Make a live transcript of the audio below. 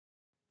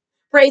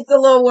Praise the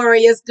Lord,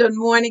 warriors. Good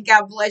morning.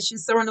 God bless you.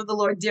 Servant of the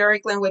Lord,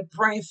 Derek Lynn, with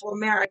praying for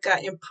America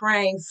and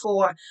praying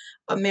for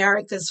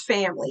America's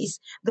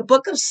families. The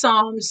book of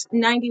Psalms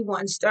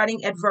 91,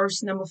 starting at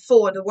verse number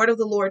 4, the word of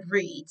the Lord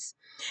reads,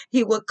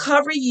 He will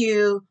cover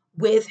you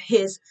with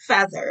his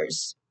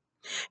feathers.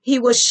 He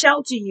will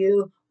shelter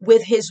you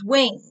with his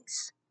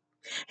wings.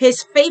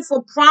 His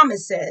faithful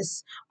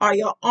promises are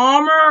your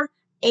armor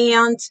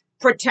and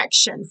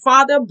protection.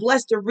 Father,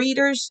 bless the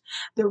readers,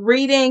 the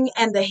reading,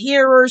 and the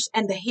hearers,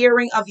 and the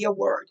hearing of your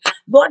word.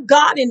 Lord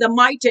God, in the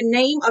mighty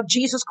name of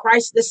Jesus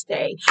Christ this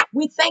day,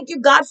 we thank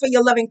you, God, for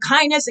your loving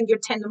kindness and your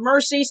tender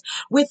mercies.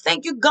 We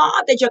thank you,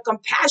 God, that your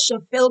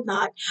compassion failed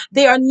not.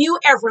 They are new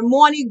every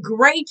morning.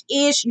 Great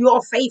is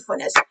your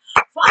faithfulness.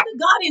 Father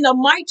God, in the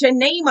mighty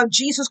name of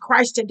Jesus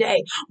Christ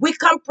today, we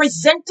come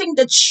presenting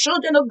the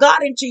children of God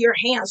into your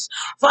hands.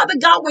 Father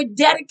God, we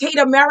dedicate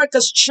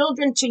America's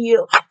children to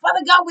you.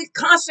 Father God, we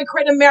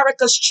consecrate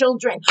America's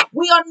children.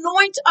 We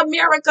anoint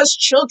America's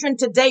children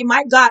today,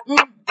 my God.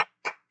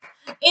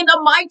 In the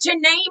mighty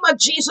name of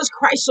Jesus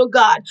Christ, oh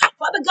God.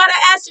 Father God,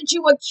 I ask that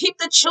you would keep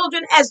the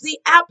children as the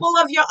apple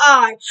of your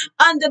eye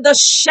under the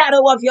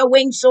shadow of your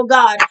wings, oh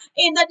God.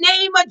 In the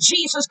name of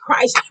Jesus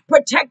Christ,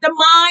 protect the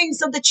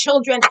minds of the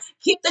children.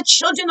 Keep the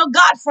children of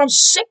God from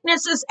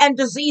sicknesses and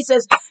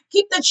diseases.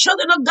 Keep the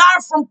children of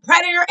God from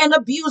predator and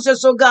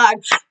abusers, oh God.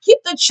 Keep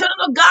the children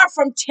of God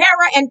from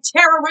terror and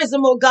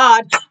terrorism, oh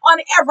God, on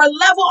every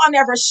level, on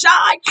every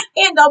side,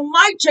 in the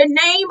mighty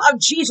name of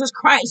Jesus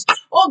Christ.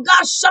 Oh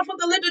God, suffer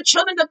the little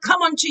children to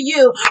come unto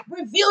you.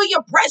 Reveal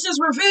your presence,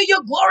 reveal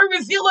your glory,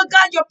 reveal, oh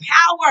God, your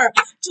power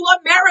to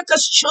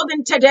America's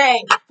children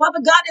today.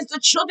 Father God, as the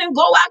children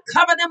go out,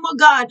 cover them, oh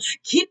God.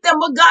 Keep them,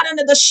 oh God,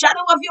 under the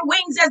shadow of your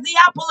wings as the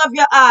apple of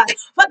your eye.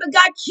 Father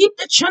God, keep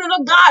the children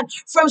of God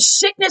from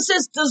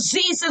sicknesses,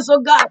 diseases,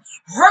 oh God,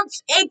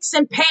 hurts, aches,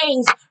 and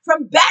pains,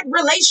 from bad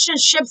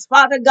relationships,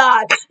 Father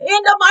God. In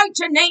the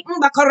mighty name,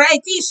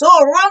 Makareti, so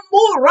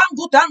Rambu,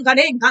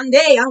 Rangutangane,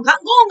 Kande,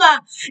 Angangunga,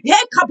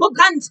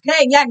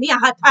 Yekabuganske,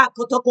 Yaniahata,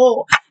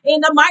 Kotoko. In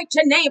the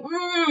mighty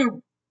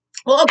name,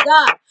 oh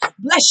God,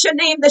 bless your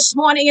name this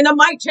morning in the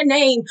mighty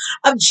name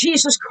of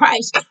Jesus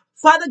Christ.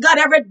 Father God,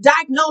 every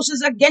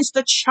diagnosis against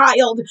a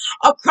child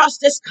across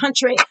this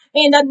country,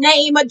 in the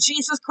name of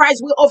Jesus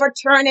Christ, we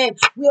overturn it.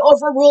 We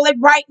overrule it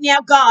right now,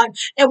 God.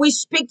 And we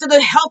speak to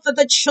the health of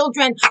the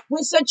children.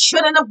 We say,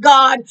 children of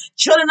God,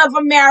 children of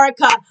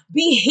America,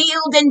 be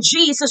healed in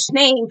Jesus'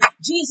 name.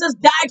 Jesus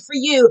died for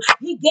you.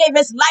 He gave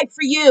his life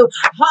for you.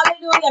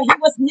 Hallelujah. He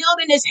was nailed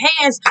in his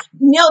hands,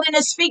 nailed in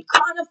his feet,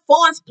 crown of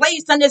thorns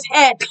placed on his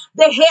head,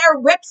 the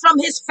hair ripped from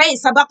his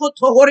face.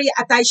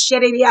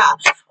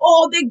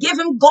 Oh, they give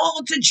him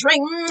gold to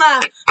drink.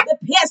 They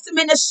pierced him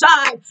in the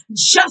side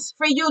just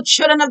for you,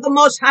 children of the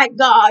Most High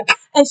God.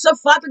 And so,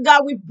 Father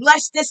God, we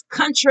bless this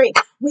country.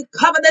 We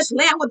cover this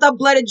land with the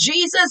blood of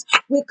Jesus.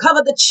 We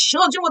cover the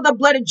children with the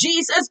blood of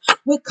Jesus.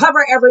 We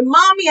cover every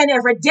mommy and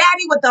every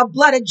daddy with the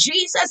blood of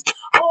Jesus.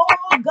 Oh,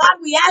 God,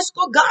 we ask,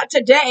 oh God,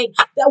 today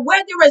that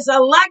where there is a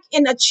lack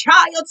in a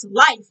child's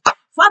life,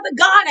 Father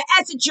God, I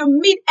ask that you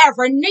meet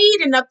every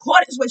need in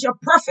accordance with your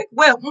perfect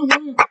will.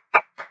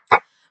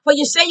 For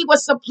you say you will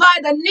supply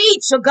the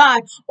needs, so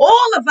God,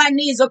 all of our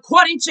needs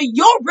according to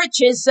your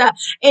riches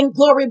in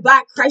glory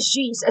by Christ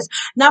Jesus.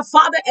 Now,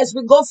 Father, as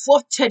we go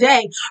forth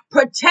today,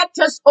 protect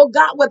us, oh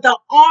God, with the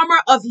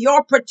armor of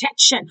your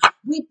protection.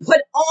 We put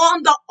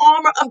on the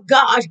armor of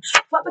God.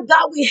 Father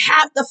God, we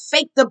have the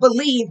faith to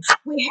believe.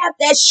 We have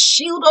that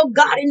shield, oh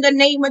God, in the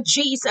name of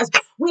Jesus.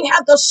 We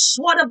have the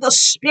sword of the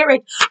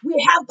Spirit.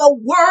 We have the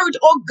word,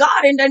 oh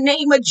God, in the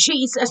name of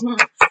Jesus.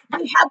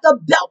 We have the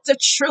belt of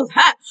truth.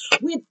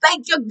 We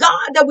thank you,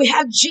 God, that we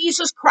have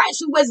Jesus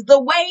Christ, who is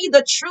the way,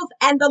 the truth,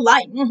 and the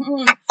light.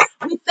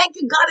 We thank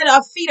you, God, that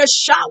our feet are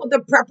shod with the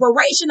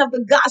preparation of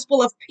the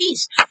gospel of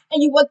peace,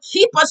 and you will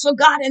keep us, oh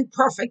God, in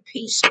perfect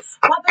peace.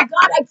 Father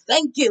God, I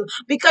thank you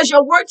because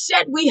your word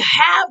said we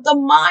have the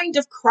mind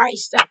of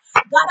Christ.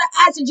 God,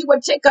 I ask that you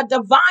would take a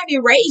divine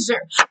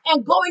eraser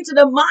and go into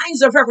the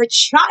minds of every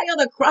child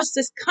across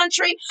this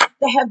country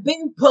that have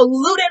been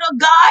polluted, oh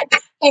God,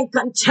 and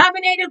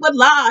contaminated with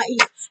lies.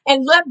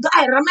 And Lord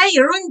God,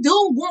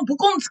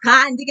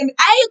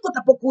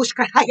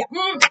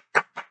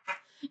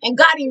 and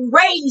God,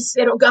 erase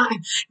it, oh God.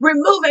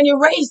 Remove and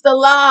erase the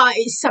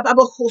lies.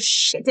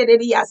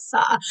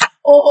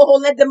 Oh,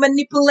 let the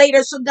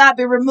manipulators, oh God,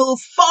 be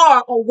removed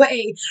far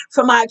away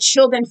from our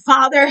children,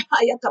 Father.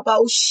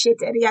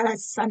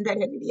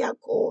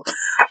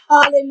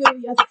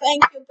 Hallelujah.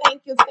 Thank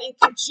you,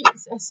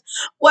 Jesus.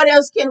 What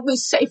else can we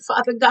say,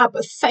 Father God,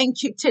 but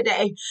thank you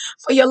today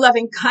for your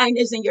loving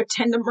kindness and your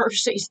tender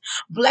mercies.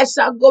 Bless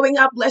our going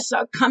out, bless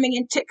our coming,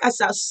 and take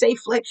us out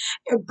safely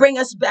and bring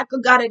us back, oh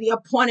God, at the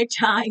appointed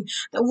time,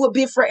 that we'll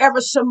be forever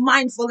so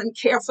mindful and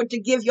careful to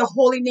give your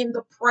holy name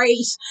the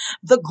praise,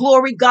 the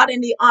glory, God,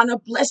 and the honor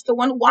want to bless the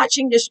one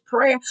watching this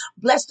prayer.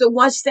 Bless the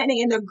one standing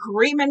in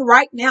agreement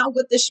right now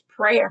with this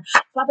prayer.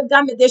 Father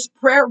God, may this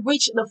prayer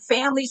reach the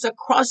families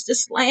across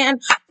this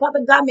land.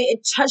 Father God, may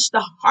it touch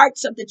the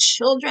hearts of the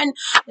children,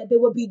 that they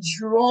will be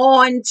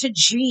drawn to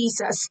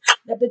Jesus,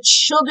 that the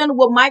children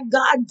will, my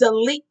God,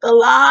 delete the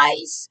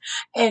lies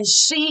and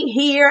see,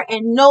 hear,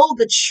 and know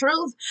the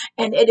truth.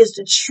 And it is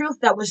the truth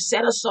that will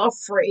set us all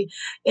free.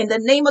 In the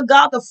name of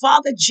God, the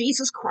Father,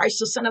 Jesus Christ,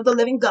 the Son of the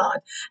living God,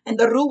 and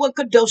the Ruach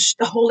Kadosh,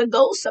 the Holy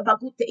Ghost.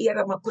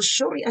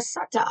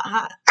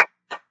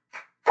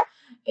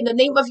 In the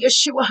name of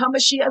Yeshua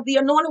HaMashiach, the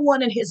anointed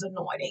one and his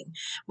anointing,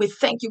 we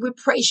thank you, we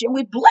praise you, and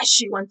we bless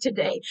you on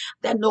today,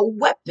 that no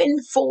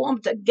weapon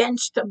formed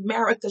against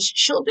America's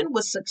children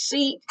will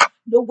succeed.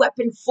 No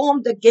weapon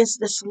formed against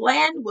this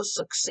land will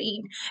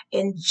succeed.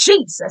 In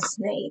Jesus'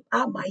 name.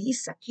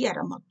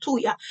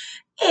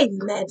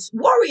 Amen.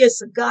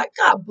 Warriors of God,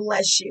 God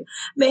bless you.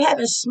 May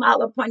heaven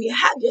smile upon you.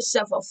 Have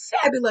yourself a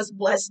fabulous,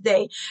 blessed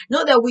day.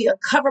 Know that we are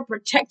covered,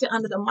 protected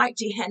under the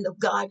mighty hand of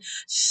God,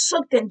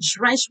 soaked and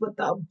drenched with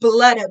the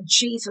blood of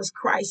Jesus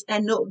Christ,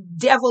 and no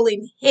devil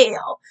in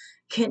hell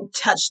can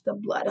touch the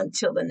blood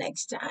until the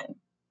next time.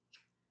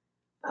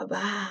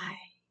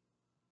 Bye-bye.